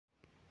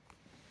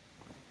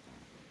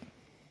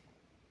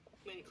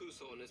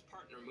and his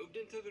partner moved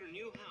into their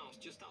new house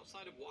just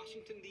outside of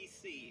Washington,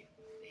 D.C.,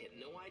 they had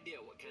no idea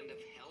what kind of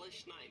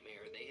hellish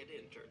nightmare they had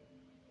entered.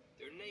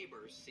 Their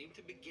neighbors seemed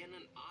to begin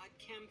an odd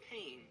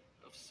campaign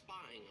of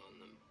spying on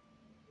them.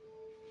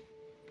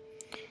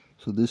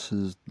 So this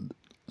is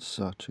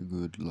such a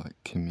good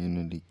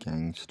community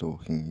gang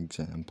stalking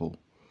example.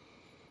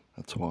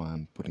 That's why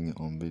I'm putting it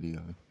on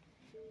video.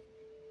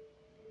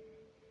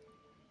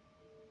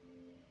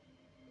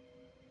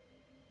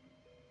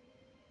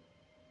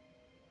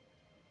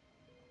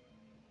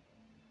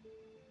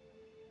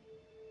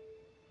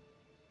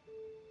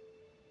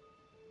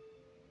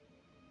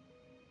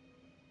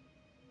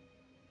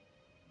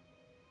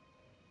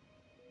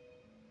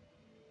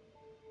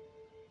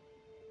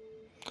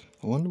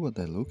 I wonder what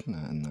they're looking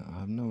at in that.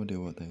 I have no idea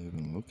what they're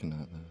even looking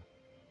at there.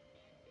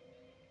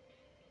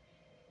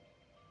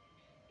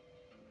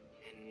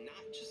 And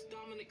not just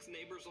Dominic's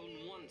neighbors on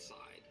one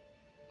side,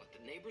 but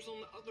the neighbors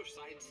on the other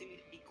side seemed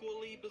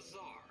equally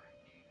bizarre.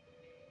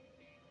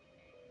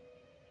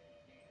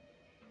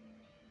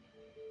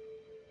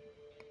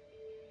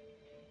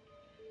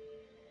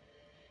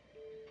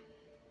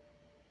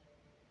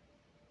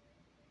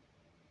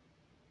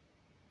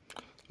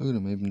 Look at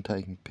them even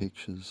taking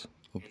pictures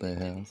of their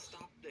house. Didn't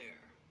stop there.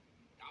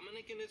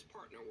 Dominic and his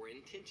partner were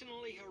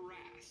intentionally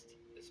harassed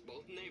as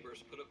both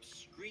neighbors put up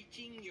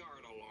screeching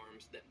yard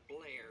alarms that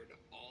blared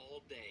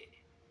all day.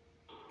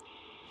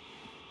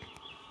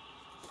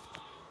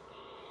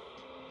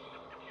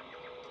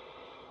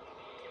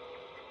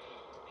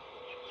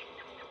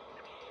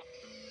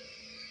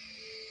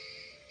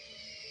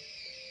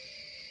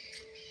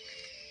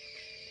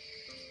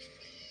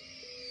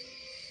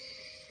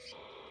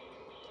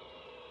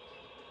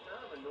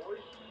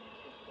 Noise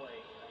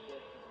complaint, I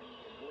guess, would be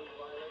a noise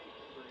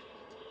violation, but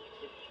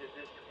it should,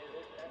 and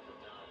it's at the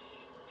not.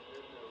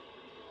 There's no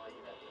reason why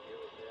you have to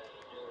deal with that.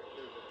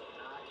 There's an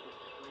obnoxious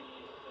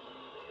screeching coming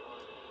from the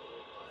yard.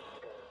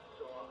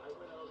 So I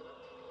went over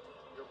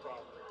your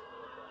property.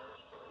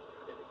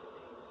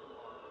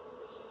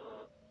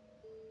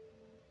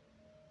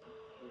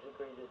 He's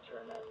agreed to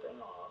turn that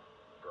thing off.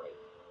 Great.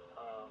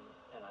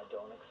 And I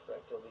don't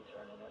expect he'll be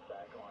turning it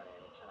back on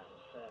anytime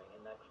soon.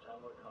 And next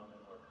time we're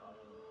coming with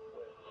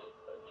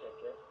a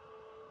ticket,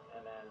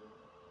 and then,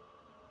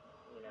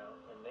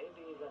 and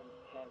maybe even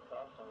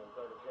handcuffs, and we'll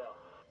go to jail.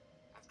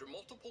 After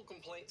multiple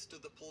complaints to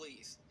the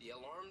police, the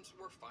alarms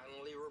were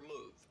finally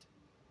removed.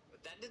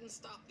 But that didn't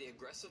stop the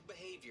aggressive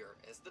behavior,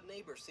 as the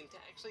neighbors seemed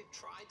to actually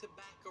try to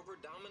back over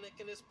Dominic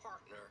and his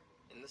partner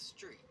in the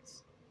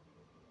streets.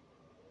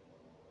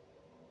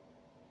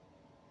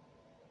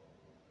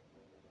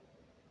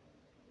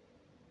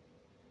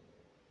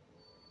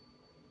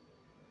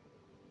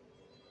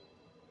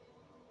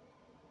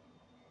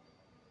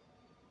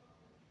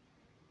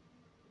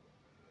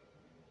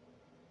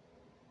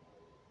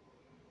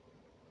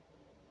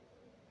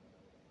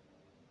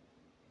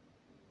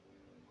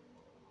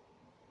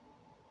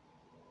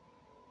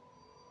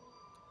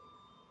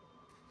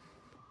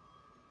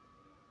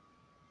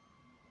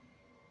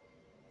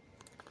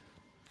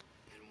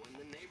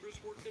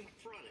 Were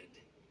confronted.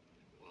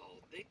 Well,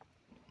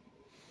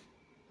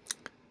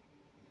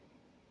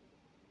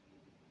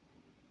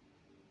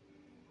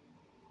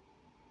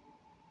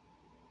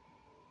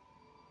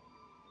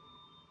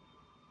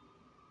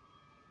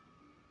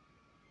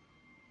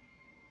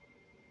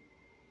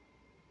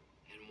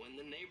 when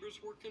the neighbors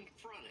were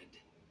confronted,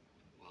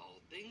 well,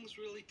 things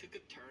really took a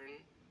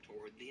turn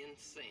toward the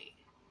insane.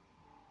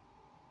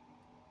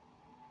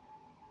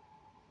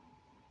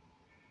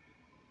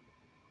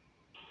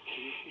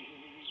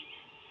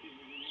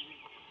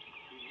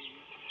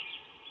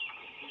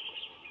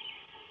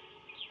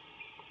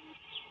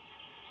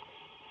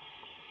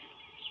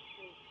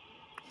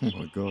 Oh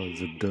my god,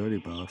 he's a dirty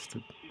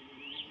bastard.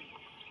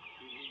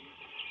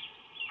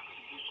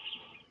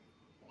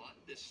 But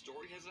this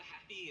story has a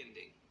happy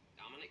ending.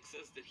 Dominic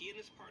says that he and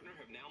his partner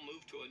have now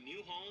moved to a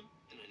new home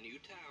in a new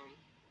town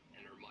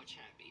and are much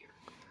happier.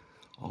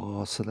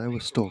 Oh, so they were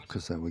stalked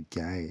because they were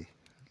gay.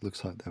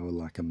 Looks like they were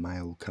like a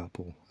male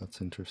couple.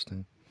 That's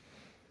interesting.